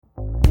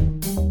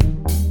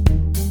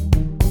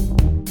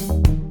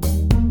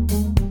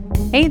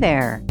Hey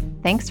there.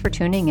 Thanks for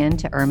tuning in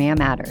to URMIA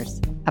Matters,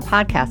 a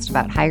podcast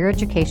about higher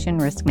education,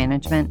 risk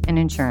management, and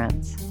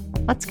insurance.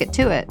 Let's get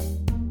to it.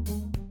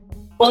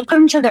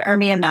 Welcome to the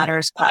URMIA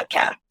Matters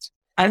podcast.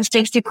 I'm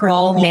Stacey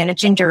Kroll,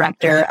 Managing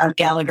Director of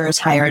Gallagher's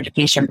Higher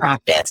Education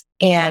Practice,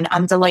 and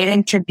I'm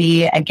delighted to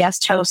be a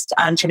guest host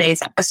on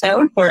today's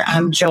episode, where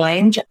I'm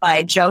joined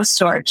by Joe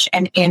Storch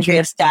and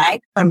Andrea Stagg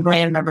from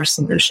Brand Member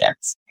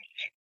Solutions.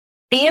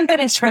 The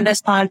impetus for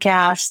this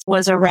podcast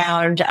was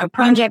around a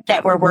project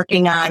that we're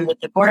working on with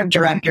the board of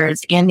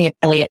directors and the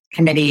affiliate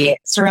committee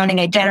surrounding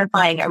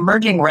identifying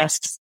emerging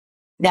risks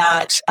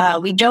that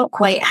we don't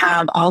quite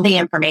have all the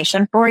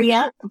information for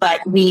yet,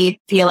 but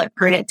we feel it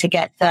prudent to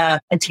get the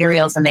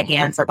materials in the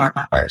hands of our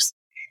members.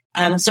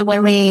 So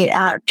when we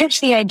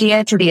pitched the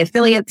idea to the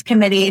affiliates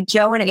committee,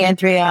 Joe and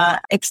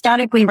Andrea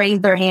ecstatically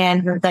raised their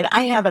hand and said,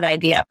 I have an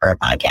idea for a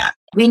podcast.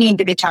 We need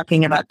to be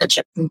talking about the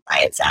CHIPS and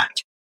Science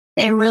Act.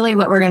 And really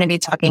what we're going to be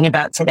talking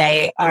about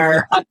today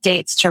are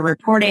updates to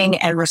reporting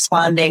and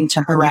responding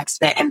to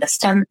harassment in the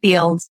STEM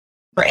fields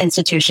for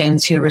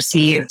institutions who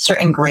receive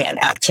certain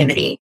grant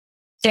activity.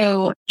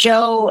 So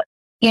Joe,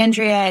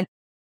 Andrea,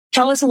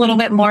 tell us a little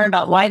bit more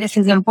about why this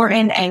is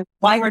important and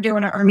why we're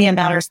doing an URMIA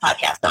Matters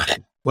podcast on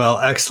it. Well,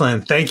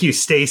 excellent. Thank you,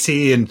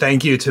 Stacey, and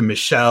thank you to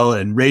Michelle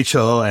and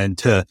Rachel and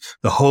to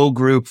the whole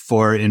group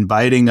for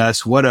inviting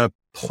us. What a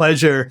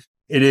pleasure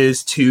it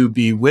is to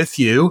be with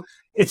you.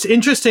 It's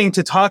interesting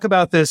to talk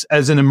about this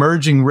as an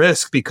emerging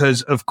risk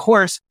because, of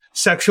course,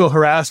 sexual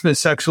harassment,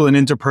 sexual and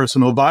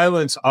interpersonal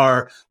violence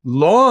are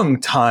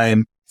long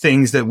time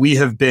things that we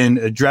have been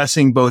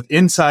addressing both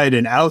inside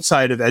and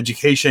outside of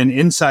education,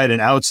 inside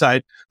and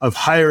outside of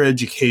higher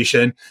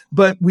education.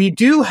 But we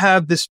do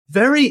have this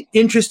very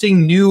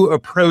interesting new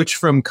approach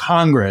from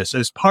Congress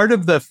as part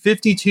of the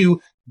 $52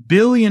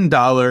 billion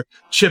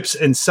CHIPS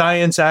and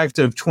Science Act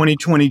of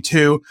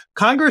 2022.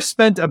 Congress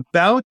spent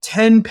about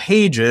 10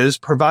 pages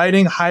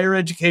providing higher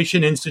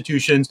education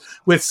institutions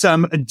with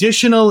some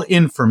additional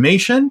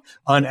information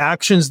on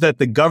actions that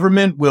the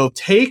government will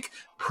take,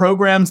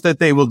 programs that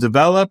they will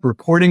develop,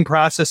 reporting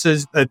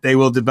processes that they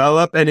will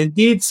develop, and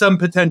indeed some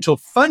potential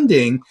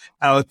funding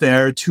out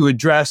there to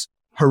address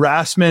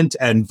harassment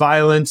and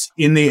violence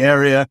in the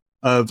area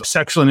of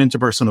sexual and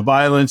interpersonal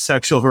violence,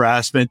 sexual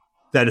harassment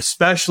that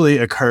especially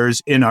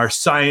occurs in our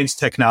science,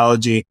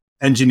 technology,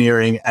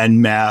 engineering,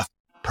 and math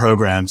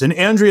programs. And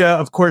Andrea,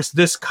 of course,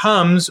 this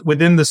comes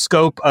within the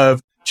scope of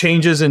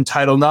changes in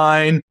Title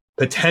IX,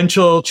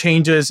 potential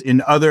changes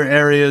in other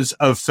areas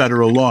of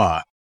federal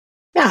law.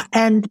 Yeah,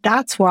 and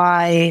that's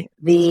why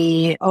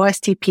the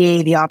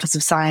OSTP, the Office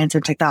of Science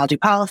and Technology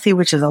Policy,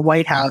 which is a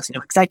White House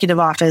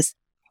executive office,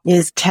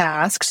 is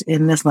tasked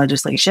in this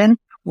legislation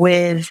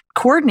with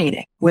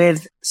coordinating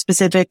with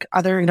specific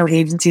other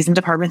agencies and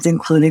departments,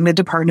 including the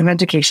Department of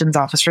Education's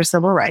Office for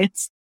Civil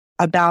Rights,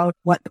 about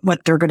what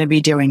they're going to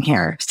be doing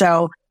here.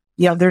 So,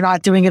 they're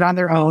not doing it on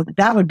their own.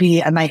 That would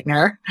be a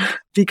nightmare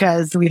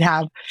because we'd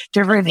have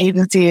different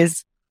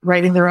agencies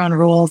writing their own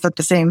rules at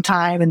the same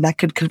time, and that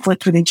could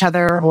conflict with each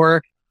other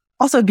or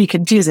also be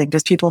confusing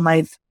because people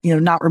might,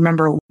 not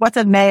remember what's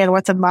a may and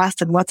what's a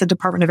must and what's a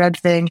Department of Ed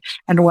thing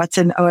and what's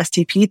an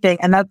OSTP thing.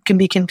 And that can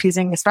be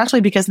confusing,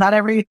 especially because not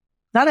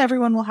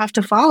everyone will have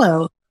to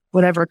follow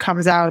whatever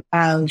comes out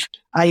of,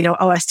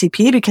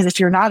 OSTP, because if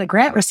you're not a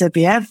grant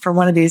recipient for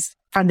one of these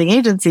funding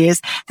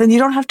agencies, then you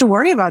don't have to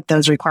worry about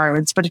those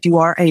requirements. But if you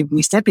are a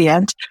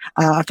recipient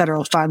of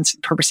federal funds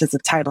for purposes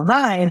of Title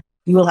IX,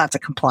 you will have to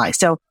comply.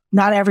 So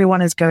not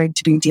everyone is going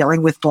to be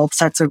dealing with both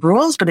sets of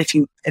rules, but if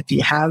you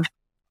have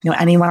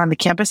anyone on the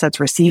campus that's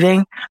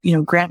receiving,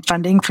 grant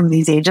funding from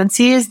these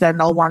agencies, then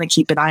they'll want to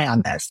keep an eye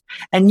on this.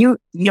 And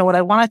what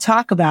I want to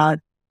talk about,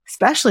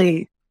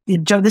 especially,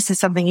 Joe, this is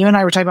something you and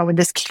I were talking about when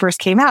this first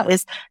came out,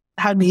 is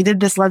how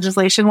needed this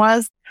legislation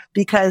was,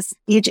 because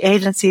each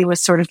agency was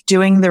sort of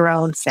doing their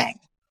own thing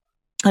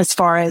as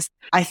far as,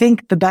 I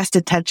think, the best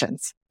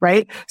intentions,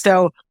 right?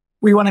 So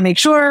we want to make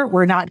sure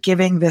we're not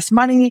giving this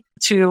money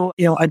to,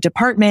 a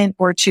department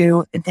or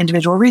to an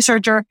individual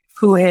researcher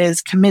who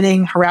is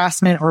committing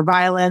harassment or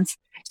violence.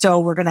 So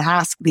we're going to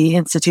ask the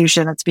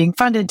institution that's being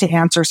funded to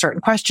answer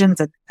certain questions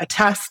and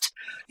attest,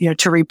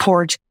 to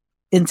report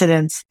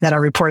incidents that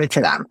are reported to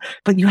them.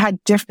 But you had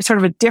sort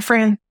of a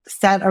different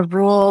set of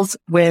rules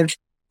with,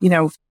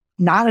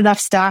 not enough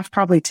staff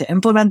probably to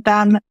implement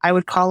them. I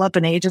would call up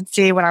an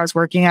agency when I was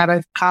working out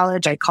of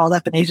college. I called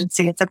up an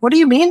agency and said, what do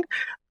you mean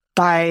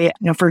by,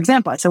 for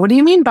example, I said, what do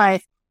you mean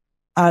by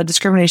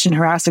discrimination,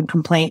 harassment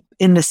complaint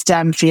in the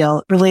STEM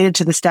field, related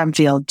to the STEM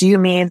field? Do you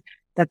mean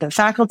that the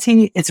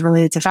faculty, it's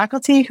related to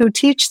faculty who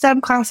teach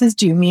STEM classes?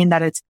 Do you mean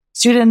that it's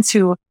students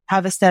who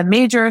have a STEM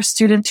major,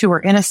 students who are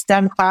in a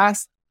STEM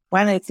class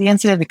when the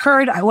incident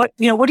occurred? What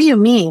do you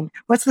mean?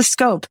 What's the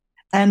scope?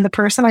 And the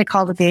person I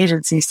called at the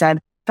agency said,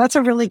 that's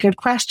a really good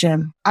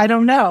question. I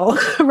don't know.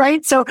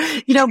 Right? So,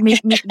 you don't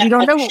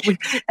know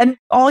and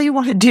all you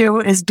want to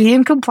do is be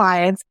in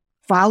compliance,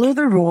 follow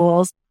the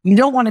rules. You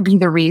don't want to be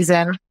the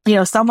reason,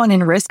 someone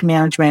in risk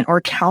management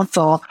or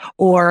counsel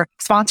or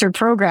sponsored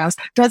programs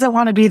doesn't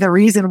want to be the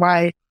reason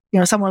why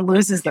someone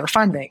loses their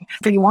funding.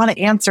 But you want to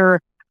answer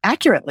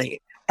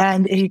accurately.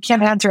 And you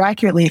can't answer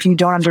accurately if you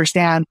don't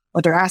understand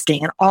what they're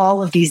asking. And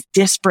all of these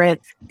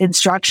disparate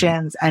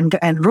instructions and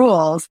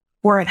rules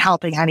weren't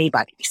helping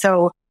anybody.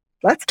 So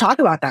let's talk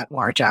about that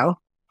more, Joe.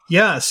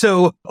 Yeah.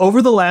 So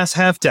over the last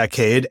half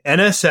decade,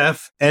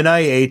 NSF,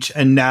 NIH,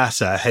 and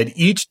NASA had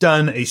each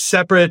done a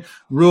separate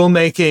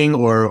rulemaking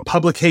or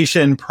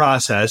publication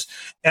process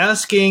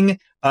asking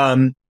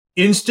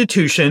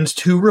institutions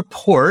to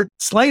report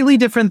slightly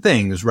different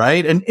things,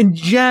 right? And in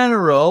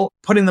general,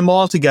 putting them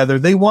all together,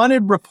 they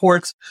wanted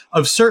reports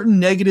of certain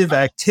negative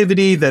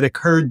activity that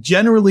occurred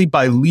generally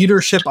by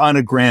leadership on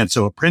a grant.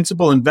 So a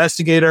principal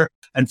investigator.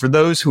 And for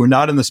those who are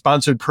not in the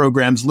sponsored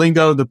programs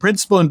lingo, the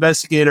principal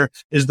investigator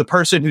is the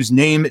person whose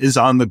name is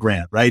on the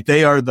grant, right?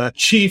 They are the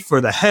chief or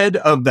the head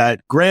of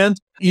that grant,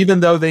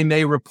 even though they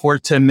may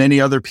report to many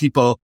other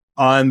people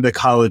on the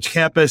college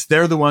campus.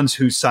 They're the ones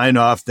who sign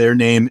off. Their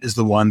name is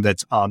the one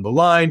that's on the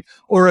line.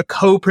 Or a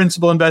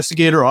co-principal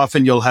investigator.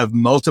 Often you'll have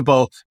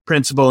multiple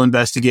principal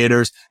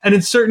investigators. And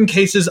in certain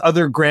cases,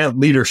 other grant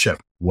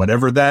leadership,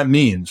 whatever that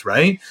means,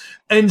 right?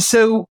 And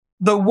so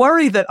the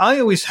worry that I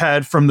always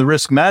had from the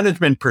risk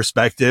management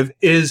perspective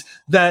is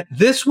that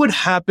this would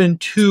happen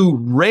too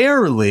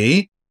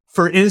rarely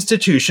for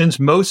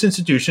most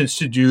institutions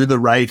to do the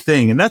right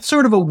thing. And that's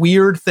sort of a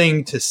weird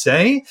thing to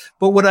say.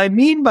 But what I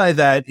mean by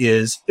that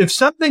is if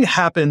something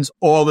happens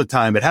all the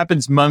time, it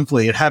happens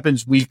monthly, it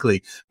happens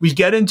weekly, we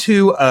get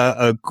into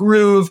a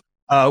groove.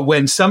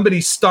 When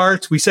somebody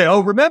starts, we say,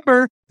 oh,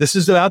 remember, this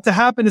is about to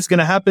happen. It's going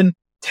to happen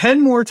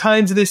 10 more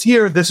times this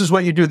year. This is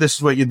what you do. This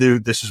is what you do.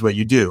 This is what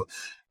you do.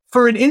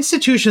 For an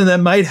institution that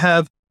might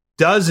have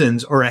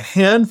dozens or a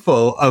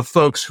handful of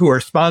folks who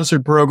are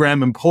sponsored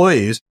program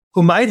employees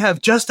who might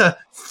have just a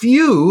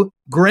few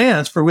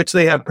grants for which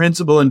they have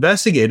principal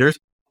investigators,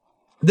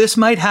 this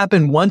might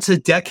happen once a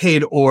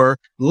decade or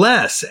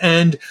less.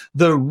 And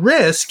the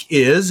risk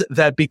is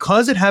that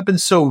because it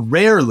happens so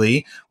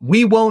rarely,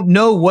 we won't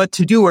know what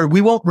to do, or we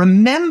won't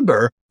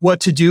remember what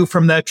to do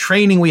from that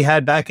training we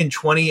had back in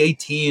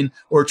 2018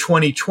 or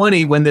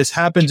 2020 when this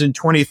happens in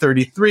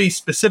 2033,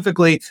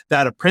 specifically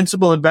that a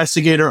principal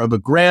investigator of a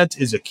grant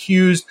is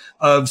accused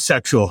of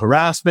sexual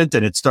harassment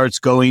and it starts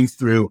going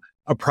through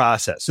a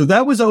process. So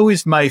that was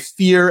always my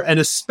fear, and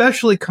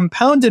especially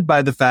compounded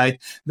by the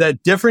fact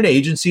that different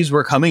agencies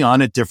were coming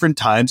on at different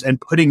times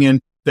and putting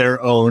in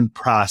their own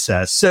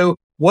process. So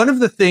one of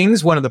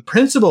the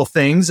principal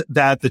things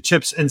that the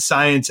CHIPS and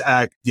Science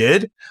Act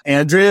did,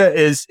 Andrea,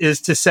 is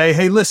to say,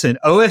 hey, listen,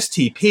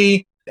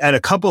 OSTP and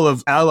a couple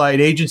of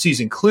allied agencies,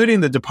 including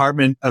the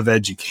Department of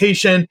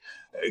Education,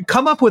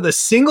 come up with a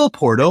single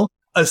portal,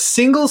 a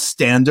single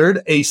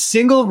standard, a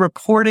single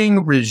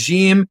reporting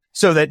regime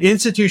so that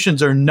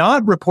institutions are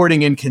not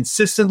reporting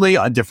inconsistently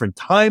on different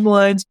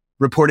timelines,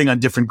 reporting on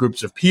different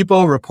groups of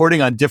people,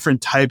 reporting on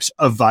different types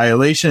of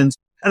violations.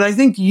 And I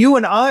think you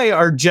and I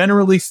are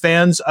generally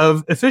fans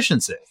of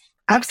efficiency.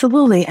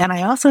 Absolutely. And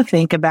I also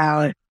think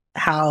about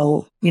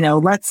how,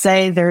 let's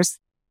say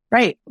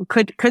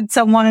could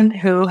someone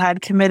who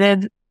had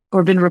committed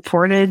or been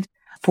reported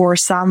for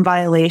some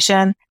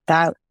violation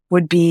that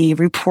would be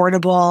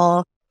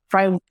reportable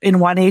in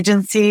one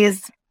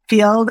agency's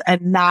field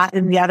and not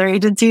in the other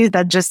agencies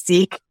that just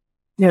seek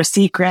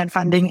grant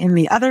funding in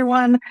the other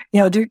one.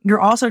 You're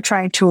also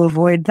trying to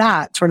avoid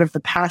that sort of the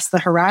pass the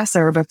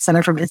harasser, but send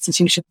it from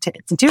institution to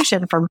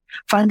institution, from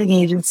funding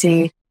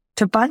agency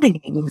to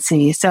funding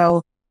agency.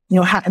 So,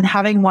 and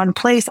having one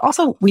place.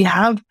 Also, you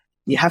have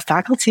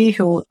faculty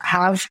who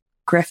have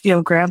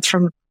grants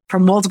from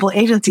multiple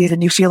agencies,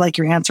 and you feel like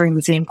you're answering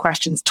the same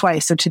questions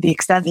twice. So to the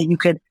extent that you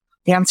could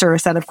answer a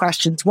set of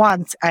questions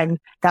once, and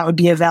that would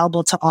be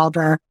available to all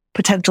the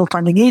potential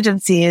funding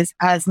agencies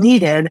as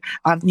needed,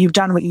 you've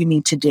done what you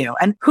need to do.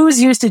 And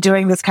who's used to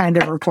doing this kind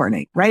of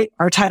reporting, right?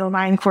 Our Title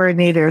IX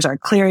coordinators, our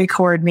Clery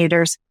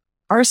coordinators,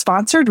 our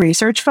sponsored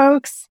research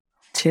folks.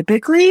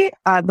 Typically,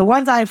 the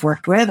ones I've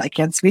worked with, I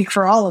can't speak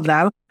for all of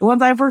them, the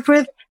ones I've worked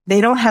with, they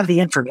don't have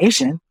the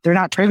information. They're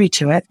not privy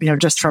to it.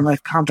 Just from a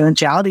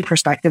confidentiality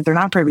perspective, they're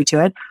not privy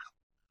to it.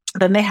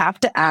 Then they have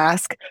to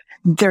ask.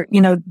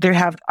 They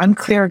have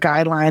unclear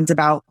guidelines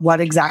about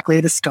what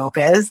exactly the scope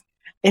is.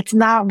 It's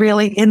not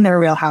really in their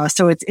wheelhouse.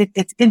 So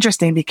it's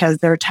interesting because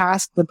they're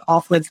tasked with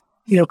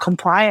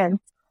compliance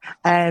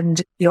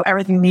and,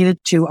 everything needed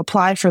to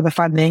apply for the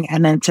funding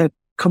and then to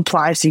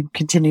comply so you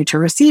continue to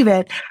receive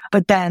it.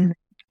 But then,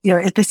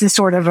 this is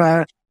sort of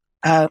a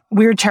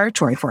weird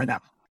territory for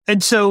them.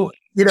 And so,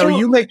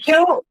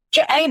 Joe,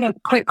 I have a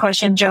quick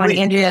question, Joe and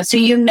Andrea. So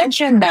you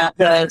mentioned that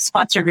the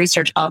sponsored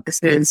research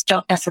offices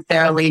don't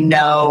necessarily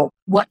know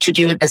what to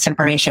do with this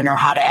information or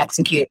how to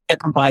execute the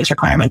compliance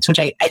requirements, which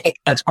I think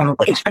that's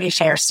probably a pretty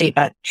fair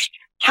statement.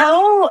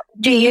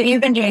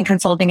 You've been doing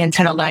consulting in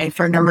Title IX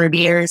for a number of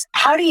years.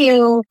 How do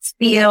you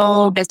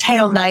feel the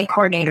Title IX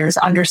coordinators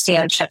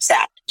understand CHIPS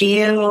Act? Do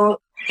you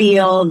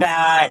feel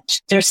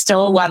that there's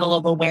still a level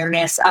of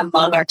awareness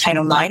among our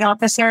Title IX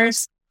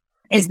officers?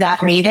 Is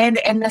that needed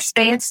in this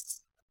space?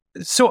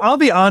 So I'll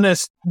be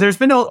honest, there's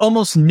been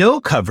almost no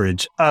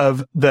coverage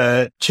of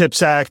the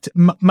CHIPS Act.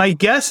 My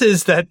guess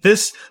is that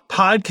this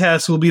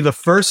podcast will be the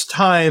first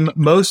time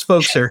most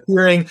folks are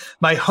hearing.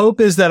 My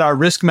hope is that our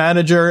risk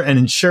manager and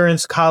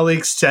insurance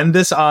colleagues send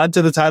this on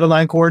to the Title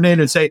IX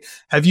coordinator and say,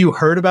 have you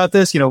heard about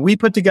this? We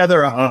put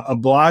together a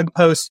blog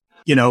post,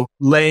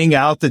 laying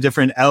out the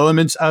different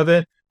elements of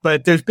it.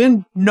 But there's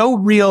been no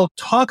real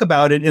talk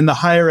about it in the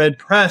higher ed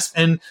press.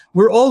 And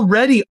we're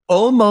already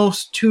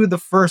almost to the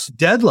first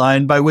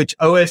deadline by which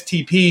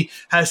OSTP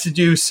has to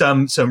do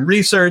some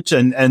research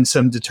and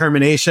some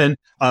determination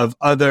of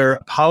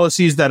other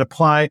policies that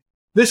apply.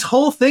 This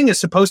whole thing is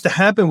supposed to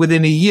happen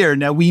within a year.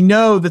 Now, we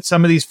know that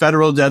some of these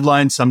federal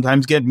deadlines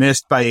sometimes get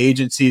missed by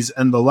agencies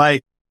and the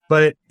like,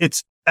 but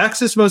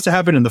X is supposed to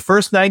happen in the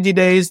first 90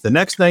 days, the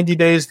next 90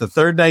 days, the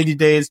third 90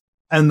 days,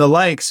 and the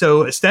like.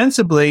 So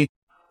ostensibly,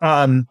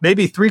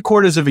 maybe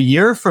 3/4 of a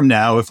year from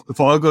now, if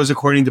all goes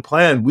according to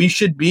plan, we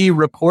should be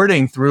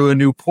reporting through a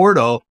new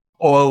portal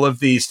all of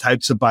these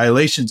types of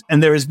violations.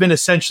 And there has been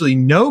essentially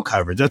no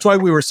coverage. That's why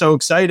we were so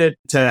excited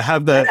to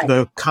have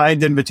the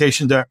kind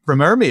invitation from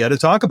IRMIA to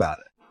talk about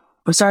it.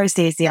 I'm sorry,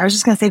 Stacey. I was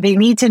just going to say they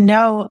need to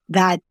know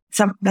that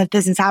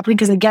this is happening,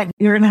 because again,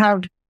 you're going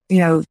to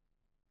have,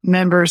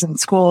 members in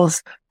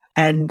schools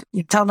and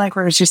you tell my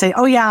coordinators, you say,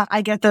 oh yeah,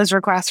 I get those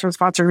requests for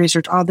sponsored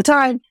research all the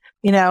time.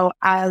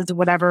 As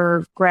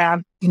whatever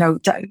grant,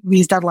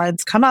 these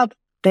deadlines come up,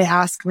 they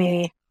ask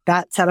me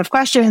that set of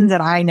questions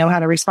and I know how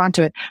to respond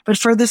to it. But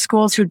for the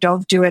schools who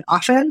don't do it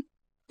often,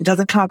 it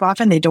doesn't come up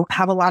often. They don't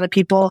have a lot of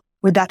people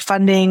with that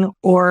funding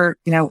or,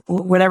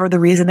 whatever the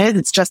reason is,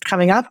 it's just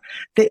coming up.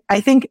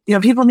 I think,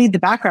 people need the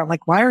background.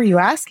 Like, why are you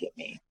asking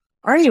me?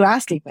 Why are you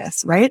asking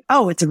this? Right?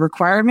 Oh, it's a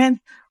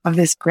requirement of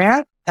this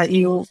grant that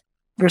you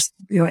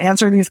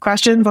answer these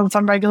questions on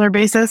some regular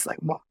basis. Like,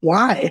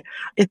 why?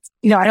 It's,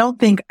 I don't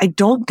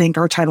think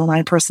our Title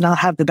IX personnel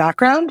have the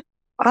background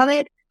on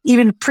it,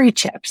 even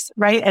pre-CHIPS,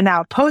 right? And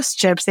now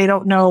post-CHIPS, they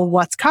don't know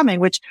what's coming,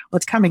 which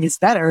what's coming is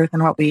better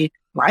than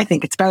I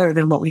think it's better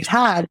than what we've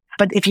had.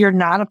 But if you're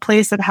not a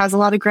place that has a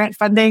lot of grant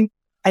funding,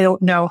 I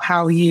don't know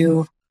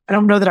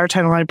that our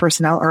Title IX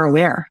personnel are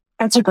aware.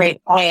 That's a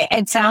great point.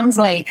 It sounds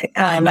like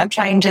I'm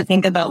trying to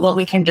think about what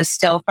we can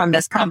distill from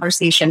this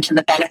conversation to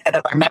the benefit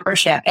of our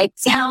membership. It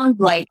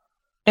sounds like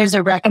there's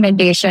a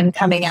recommendation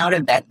coming out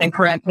of this, and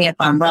correct me if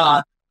I'm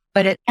wrong,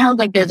 but it sounds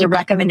like there's a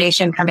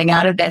recommendation coming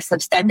out of this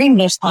of sending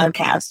this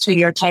podcast to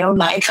your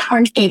Title IX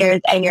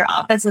coordinators and your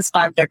Office of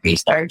Sponsored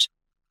Research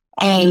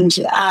and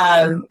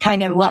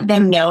kind of let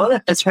them know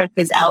that this risk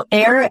is out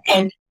there.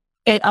 And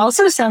it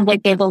also sounds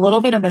like they have a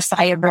little bit of a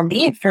sigh of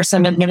relief for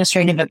some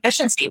administrative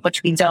efficiency,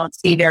 which we don't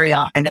see very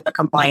often in the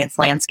compliance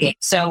landscape.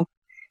 So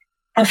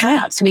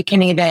perhaps we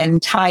can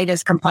even tie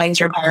this compliance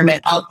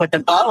requirement up with the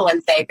bottle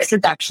and say, this is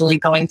actually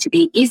going to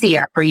be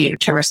easier for you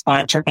to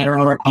respond to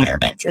federal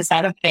requirements. Is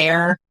that a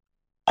fair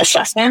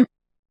assessment?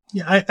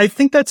 Yeah, I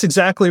think that's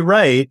exactly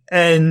right.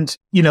 And,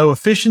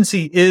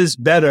 efficiency is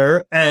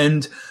better,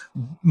 and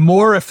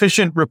more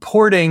efficient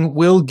reporting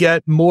will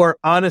get more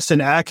honest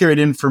and accurate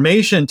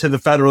information to the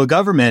federal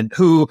government,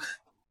 who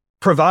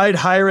provide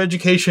higher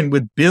education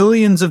with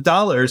billions of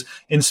dollars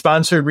in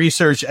sponsored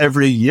research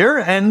every year,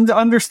 and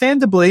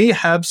understandably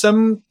have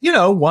some,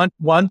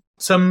 want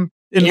some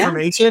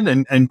information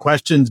and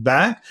questions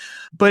back.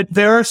 But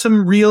there are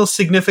some real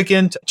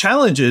significant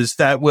challenges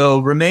that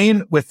will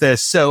remain with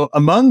this. So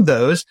among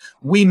those,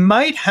 we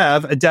might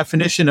have a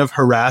definition of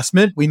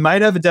harassment. We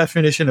might have a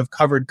definition of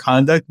covered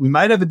conduct. We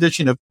might have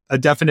a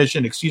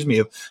definition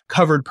of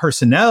covered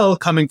personnel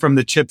coming from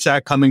the CHIPS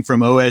Act, coming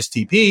from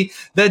OSTP,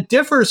 that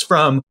differs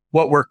from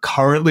what we're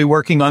currently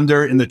working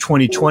under in the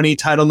 2020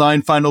 Title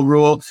IX final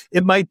rule.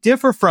 It might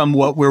differ from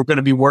what we're going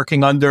to be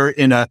working under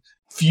in a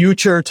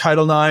future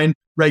Title IX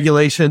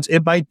regulations.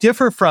 It might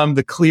differ from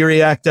the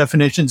Clery Act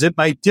definitions. It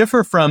might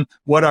differ from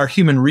what our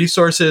human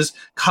resources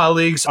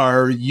colleagues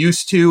are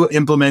used to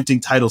implementing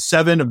Title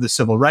VII of the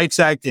Civil Rights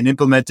Act and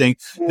implementing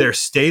their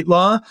state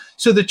law.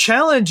 So the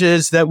challenge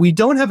is that we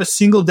don't have a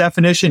single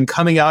definition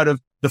coming out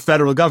of the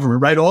federal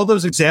government, right? All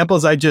those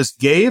examples I just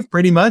gave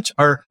pretty much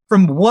are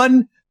from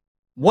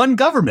one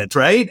government,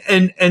 right?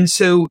 And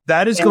so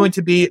that is going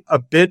to be a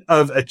bit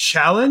of a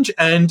challenge.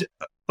 And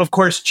of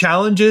course,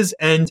 challenges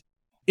and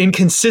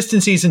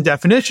inconsistencies in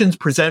definitions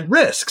present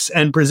risks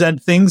and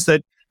present things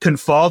that can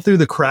fall through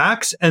the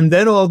cracks. And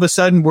then all of a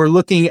sudden we're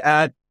looking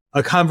at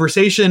a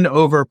conversation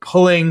over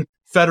pulling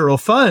federal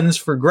funds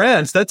for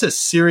grants. That's a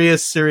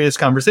serious, serious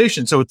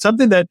conversation. So it's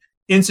something that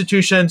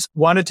institutions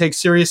want to take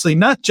seriously,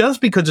 not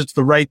just because it's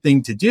the right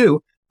thing to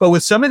do, but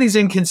with some of these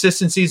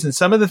inconsistencies and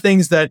some of the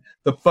things that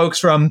the folks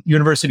from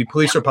University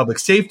Police or Public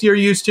Safety are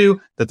used to,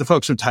 that the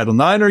folks from Title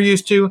IX are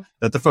used to,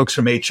 that the folks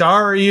from HR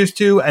are used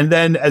to, and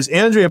then, as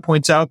Andrea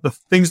points out, the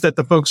things that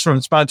the folks from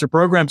sponsored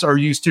programs are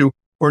used to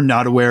or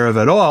not aware of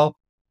at all,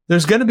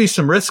 there's going to be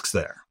some risks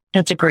there.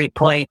 That's a great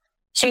point.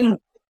 So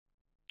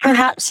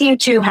perhaps you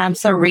two have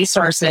some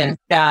resources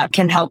that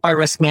can help our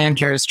risk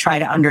managers try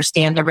to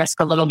understand the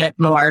risk a little bit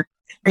more.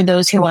 for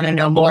those who want to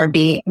know more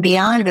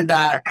beyond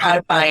the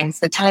confines,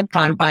 the time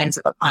confines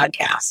of a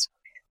podcast.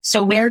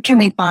 So where can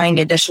we find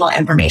additional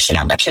information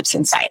on the CHIPS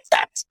and Science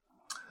Act?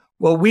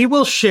 Well, we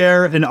will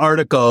share an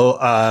article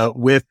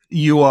with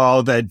you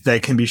all that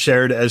can be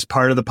shared as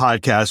part of the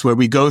podcast where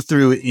we go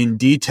through in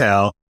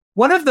detail.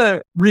 One of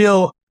the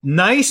real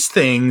nice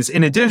things,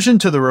 in addition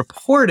to the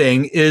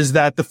reporting, is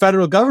that the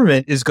federal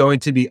government is going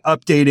to be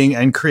updating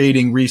and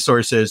creating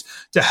resources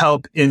to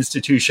help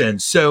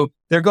institutions. So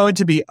they're going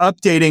to be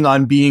updating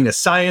on Being a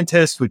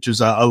Scientist, which is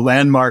a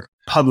landmark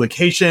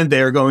publication.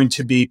 They are going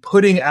to be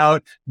putting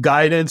out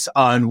guidance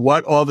on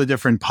what all the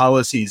different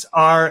policies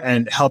are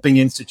and helping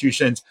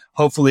institutions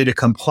hopefully to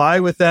comply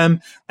with them.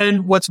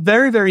 And what's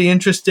very, very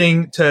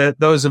interesting to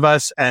those of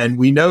us, and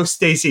we know,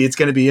 Stacey, it's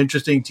going to be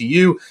interesting to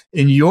you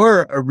in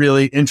your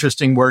really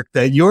interesting work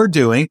that you're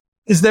doing,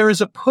 is there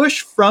is a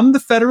push from the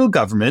federal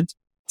government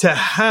to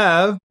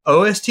have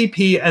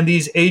OSTP and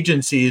these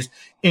agencies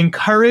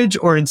encourage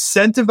or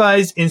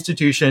incentivize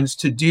institutions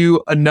to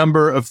do a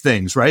number of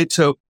things, right?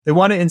 So they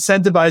want to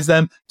incentivize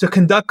them to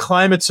conduct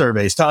climate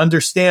surveys, to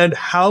understand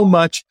how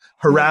much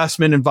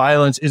harassment and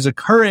violence is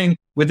occurring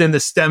within the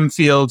STEM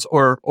fields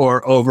or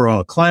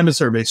overall. Climate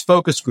surveys,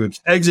 focus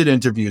groups, exit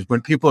interviews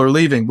when people are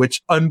leaving,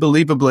 which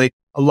unbelievably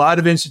a lot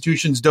of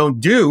institutions don't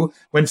do.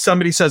 When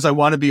somebody says, I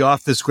want to be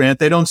off this grant,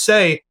 they don't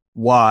say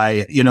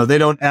why. They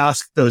don't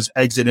ask those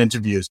exit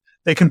interviews.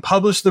 They can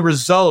publish the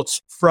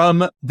results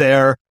from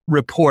their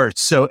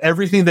reports. So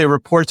everything they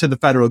report to the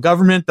federal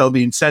government, they'll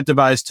be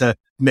incentivized to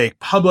make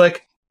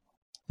public.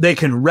 They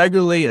can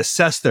regularly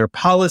assess their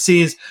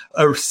policies,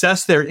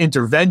 assess their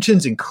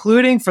interventions,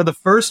 including for the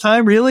first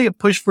time, really a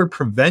push for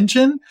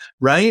prevention,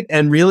 right?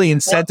 And really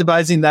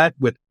incentivizing that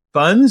with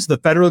funds. The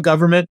federal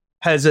government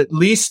has at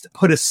least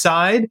put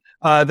aside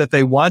that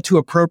they want to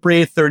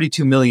appropriate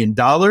 $32 million,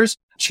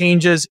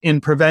 changes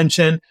in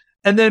prevention.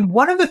 And then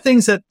one of the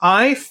things that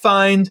I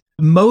find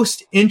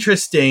most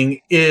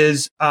interesting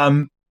is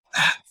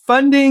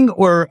funding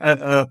or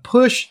a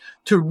push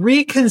to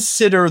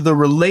reconsider the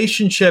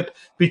relationship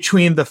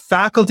between the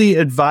faculty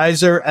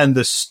advisor and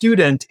the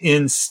student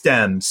in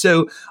STEM.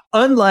 So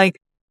unlike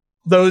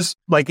those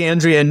like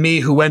Andrea and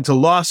me who went to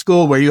law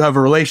school where you have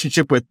a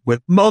relationship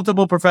with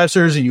multiple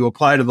professors and you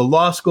apply to the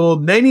law school,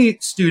 many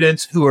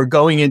students who are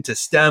going into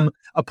STEM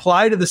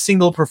apply to the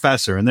single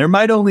professor. And there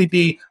might only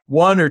be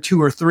one or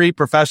two or three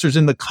professors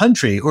in the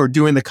country who are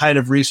doing the kind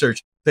of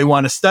research they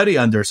want to study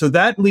under. So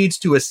that leads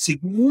to a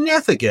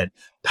significant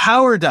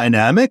power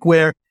dynamic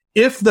where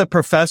if the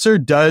professor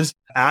does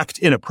act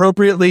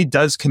inappropriately,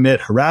 does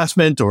commit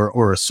harassment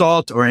or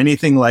assault or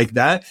anything like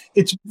that,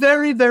 it's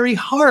very, very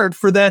hard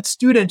for that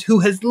student who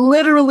has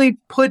literally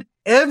put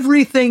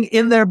everything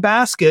in their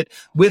basket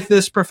with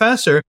this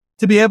professor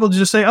to be able to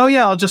just say, oh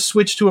yeah, I'll just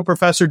switch to a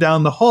professor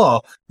down the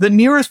hall. The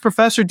nearest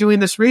professor doing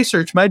this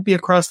research might be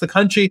across the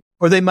country,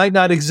 or they might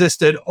not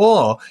exist at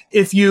all.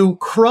 If you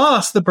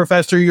cross the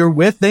professor you're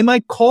with, they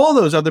might call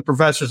those other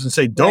professors and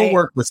say, don't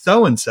work with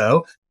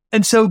so-and-so.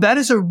 And so that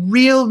is a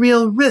real,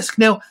 real risk.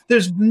 Now,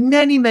 there's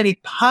many, many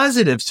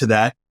positives to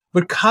that,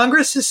 but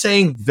Congress is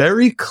saying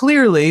very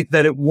clearly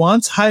that it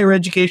wants higher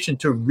education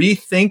to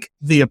rethink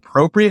the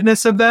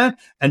appropriateness of that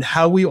and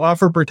how we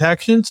offer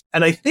protections.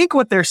 And I think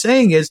what they're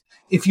saying is,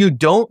 if you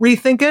don't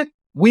rethink it,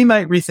 we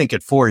might rethink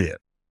it for you.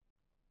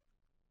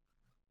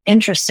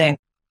 Interesting.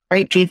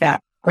 Great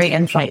feedback. Great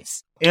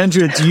insights.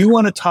 Andrea, do you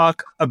want to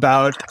talk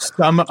about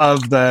some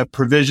of the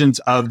provisions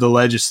of the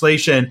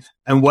legislation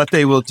and what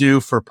they will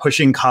do for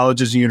pushing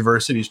colleges and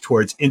universities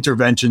towards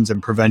interventions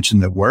and prevention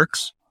that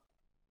works?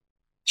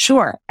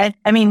 Sure. I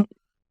mean,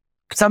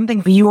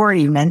 something you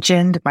already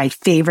mentioned, my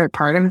favorite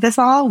part of this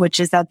all, which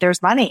is that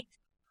there's money,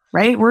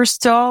 right? We're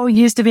so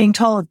used to being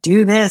told,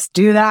 do this,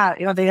 do that.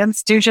 The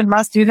institution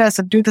must do this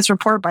and do this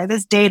report by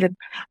this date and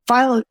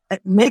find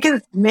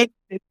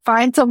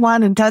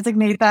someone and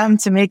designate them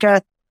to make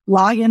a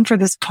login for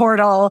this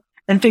portal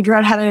and figure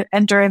out how to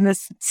enter in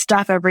this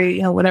stuff every,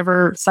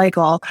 whatever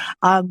cycle.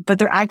 But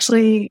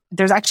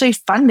there's actually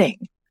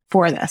funding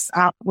for this,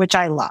 which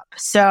I love.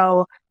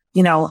 So,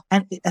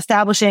 and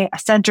establishing a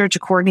center to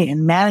coordinate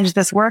and manage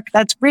this work,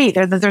 that's great.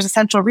 There's a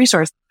central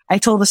resource. I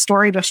told a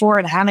story before,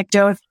 an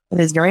anecdote that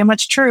is very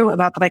much true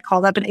about that I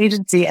called up an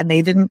agency and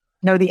they didn't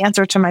know the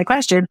answer to my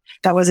question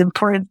that was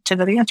important to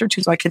know the answer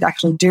to, so I could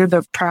actually do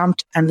the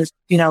prompt and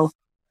the,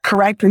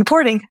 correct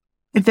reporting.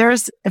 If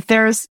there's,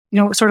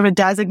 sort of a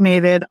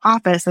designated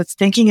office that's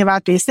thinking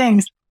about these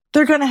things,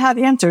 they're going to have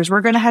answers.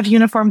 We're going to have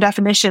uniform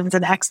definitions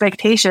and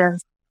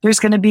expectations. There's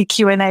going to be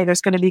Q&A.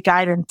 There's going to be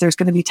guidance. There's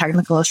going to be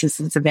technical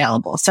assistance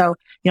available. So,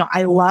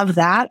 I love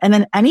that. And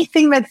then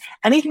anything that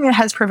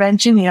has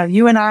prevention,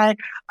 you and I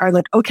are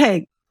like,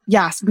 okay,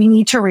 yes, we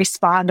need to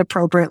respond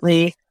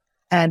appropriately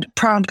and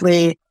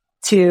promptly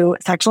to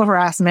sexual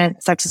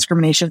harassment, sex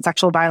discrimination,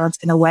 sexual violence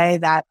in a way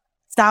that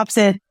stops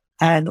it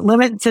and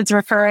limits its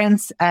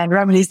recurrence and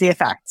remedies the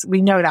effects.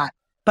 We know that.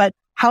 But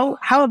how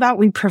about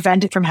we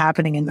prevent it from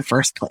happening in the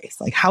first place?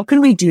 Like, how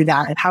can we do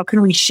that? And how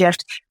can we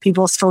shift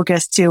people's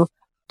focus to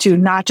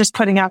not just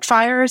putting out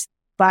fires,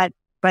 but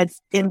but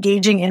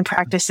engaging in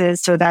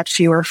practices so that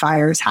fewer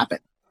fires happen,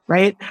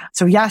 right?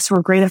 So yes,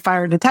 we're great at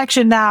fire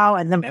detection now,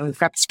 and then we've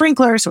got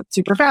sprinklers, so it's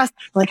super fast.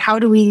 Like, how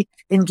do we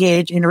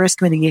engage in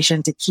risk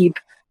mitigation to keep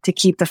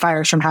the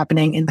fires from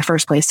happening in the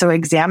first place? So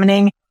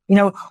examining,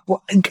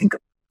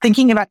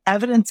 thinking about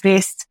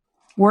evidence-based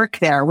work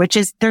there, which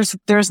is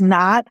there's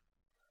not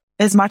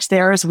as much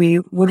there as we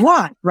would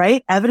want,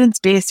 right?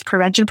 Evidence-based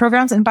prevention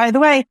programs. And by the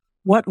way,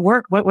 what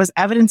was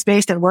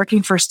evidence-based and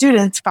working for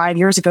students 5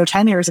 years ago,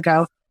 10 years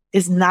ago,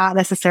 is not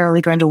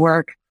necessarily going to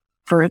work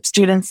for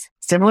students,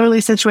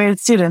 similarly situated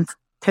students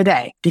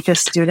today, because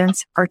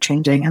students are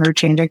changing and are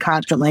changing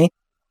constantly.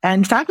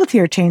 And faculty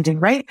are changing,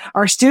 right?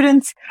 Our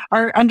students,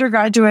 our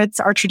undergraduates,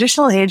 our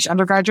traditional age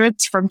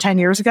undergraduates from 10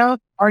 years ago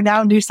are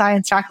now new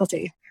science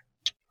faculty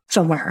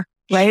somewhere,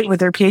 right? With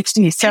their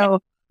PhD. So,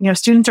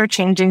 students are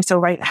changing. So,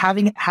 right,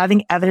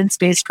 having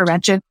evidence-based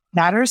prevention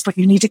matters, but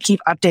you need to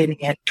keep updating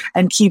it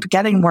and keep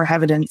getting more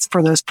evidence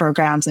for those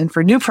programs and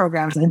for new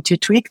programs, and to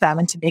tweak them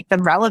and to make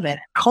them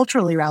relevant,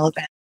 culturally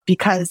relevant,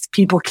 because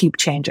people keep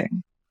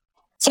changing.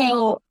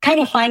 So, kind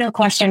of final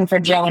question for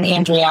Joe and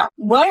Andrea.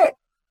 What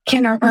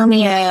can our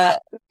URMIA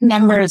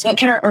members, what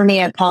can our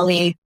URMIA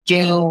colleagues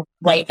do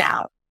right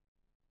now?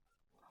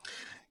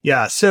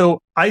 Yeah,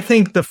 so I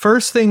think the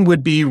first thing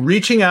would be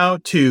reaching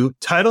out to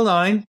Title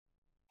IX,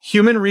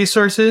 Human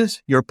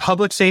Resources, your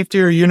public safety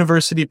or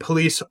university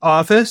police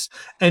office,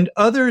 and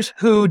others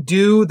who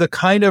do the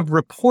kind of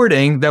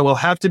reporting that will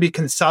have to be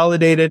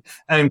consolidated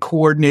and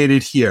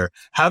coordinated here.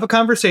 Have a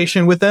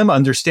conversation with them,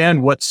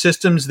 understand what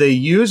systems they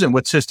use and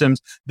what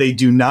systems they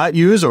do not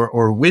use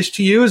or wish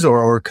to use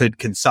or could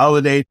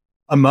consolidate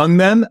among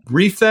them.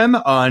 Brief them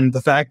on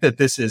the fact that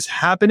this is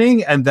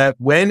happening and that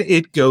when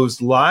it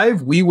goes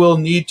live, we will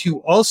need to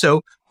also,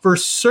 for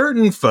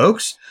certain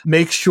folks,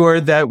 make sure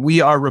that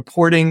we are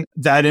reporting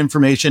that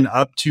information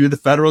up to the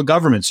federal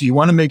government. So you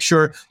want to make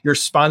sure your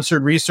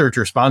sponsored research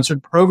or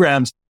sponsored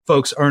programs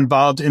folks are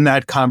involved in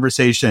that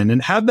conversation,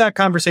 and have that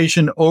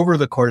conversation over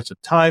the course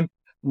of time.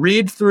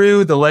 Read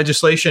through the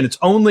legislation. It's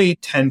only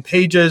 10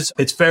 pages.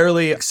 It's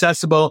fairly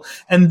accessible.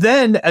 And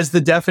then as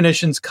the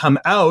definitions come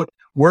out,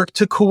 work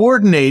to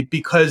coordinate,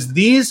 because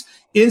these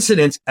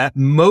incidents at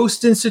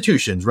most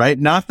institutions, right?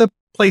 Not the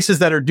places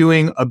that are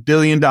doing $1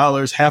 billion,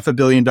 $500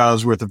 million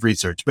worth of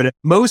research, but at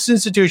most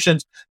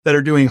institutions that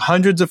are doing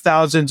hundreds of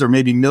thousands or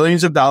maybe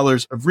millions of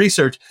dollars of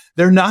research,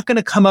 they're not going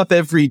to come up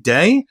every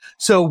day.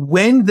 So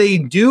when they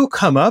do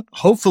come up,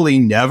 hopefully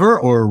never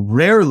or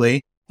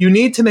rarely, you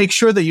need to make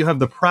sure that you have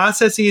the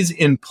processes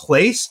in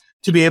place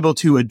to be able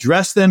to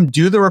address them,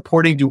 do the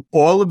reporting, do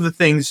all of the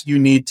things you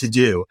need to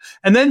do.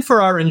 And then for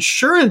our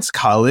insurance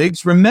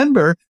colleagues,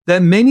 remember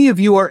that many of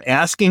you are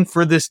asking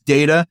for this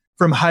data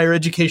from higher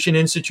education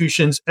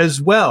institutions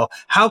as well.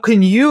 How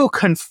can you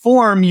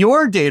conform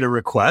your data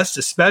requests,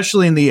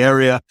 especially in the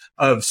area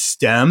of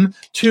STEM,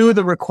 to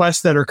the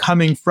requests that are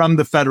coming from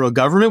the federal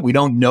government? We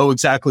don't know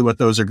exactly what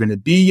those are going to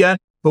be yet,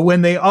 but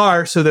when they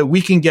are, so that we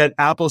can get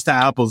apples to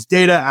apples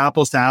data,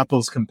 apples to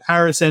apples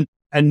comparison,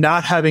 and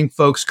not having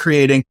folks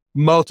creating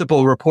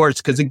multiple reports.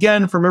 Because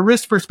again, from a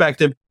risk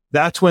perspective,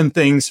 that's when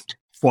things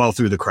fall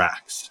through the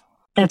cracks.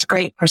 That's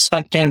great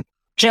perspective.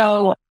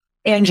 Joe,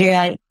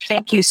 Andrea,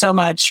 thank you so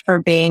much for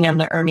being on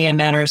the URMIA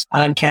Matters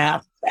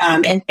podcast.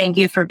 And thank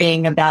you for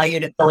being a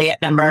valued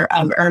affiliate member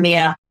of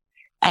URMIA.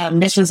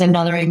 This is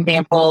another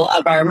example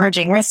of our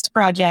Emerging Risk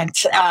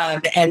Project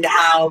and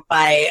how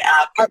by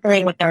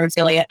partnering with our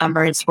affiliate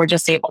members, we're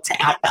just able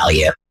to add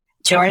value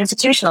to our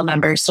institutional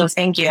members. So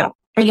thank you.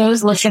 For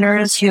those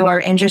listeners who are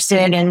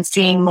interested in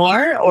seeing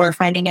more or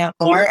finding out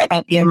more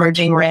about the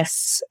emerging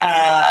risks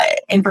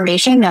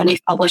information that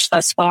we've published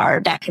thus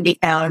far, that can be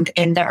found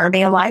in the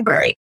URMIA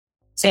library.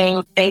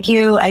 So thank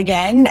you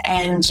again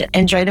and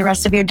enjoy the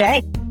rest of your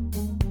day.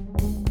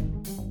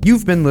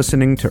 You've been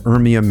listening to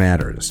URMIA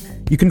Matters.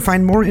 You can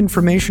find more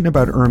information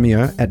about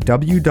URMIA at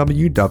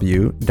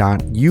www.urmia.org.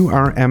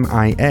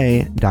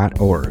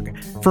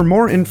 For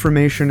more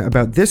information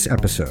about this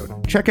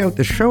episode, check out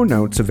the show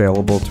notes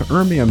available to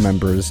URMIA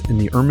members in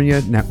the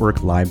URMIA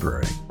Network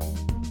Library.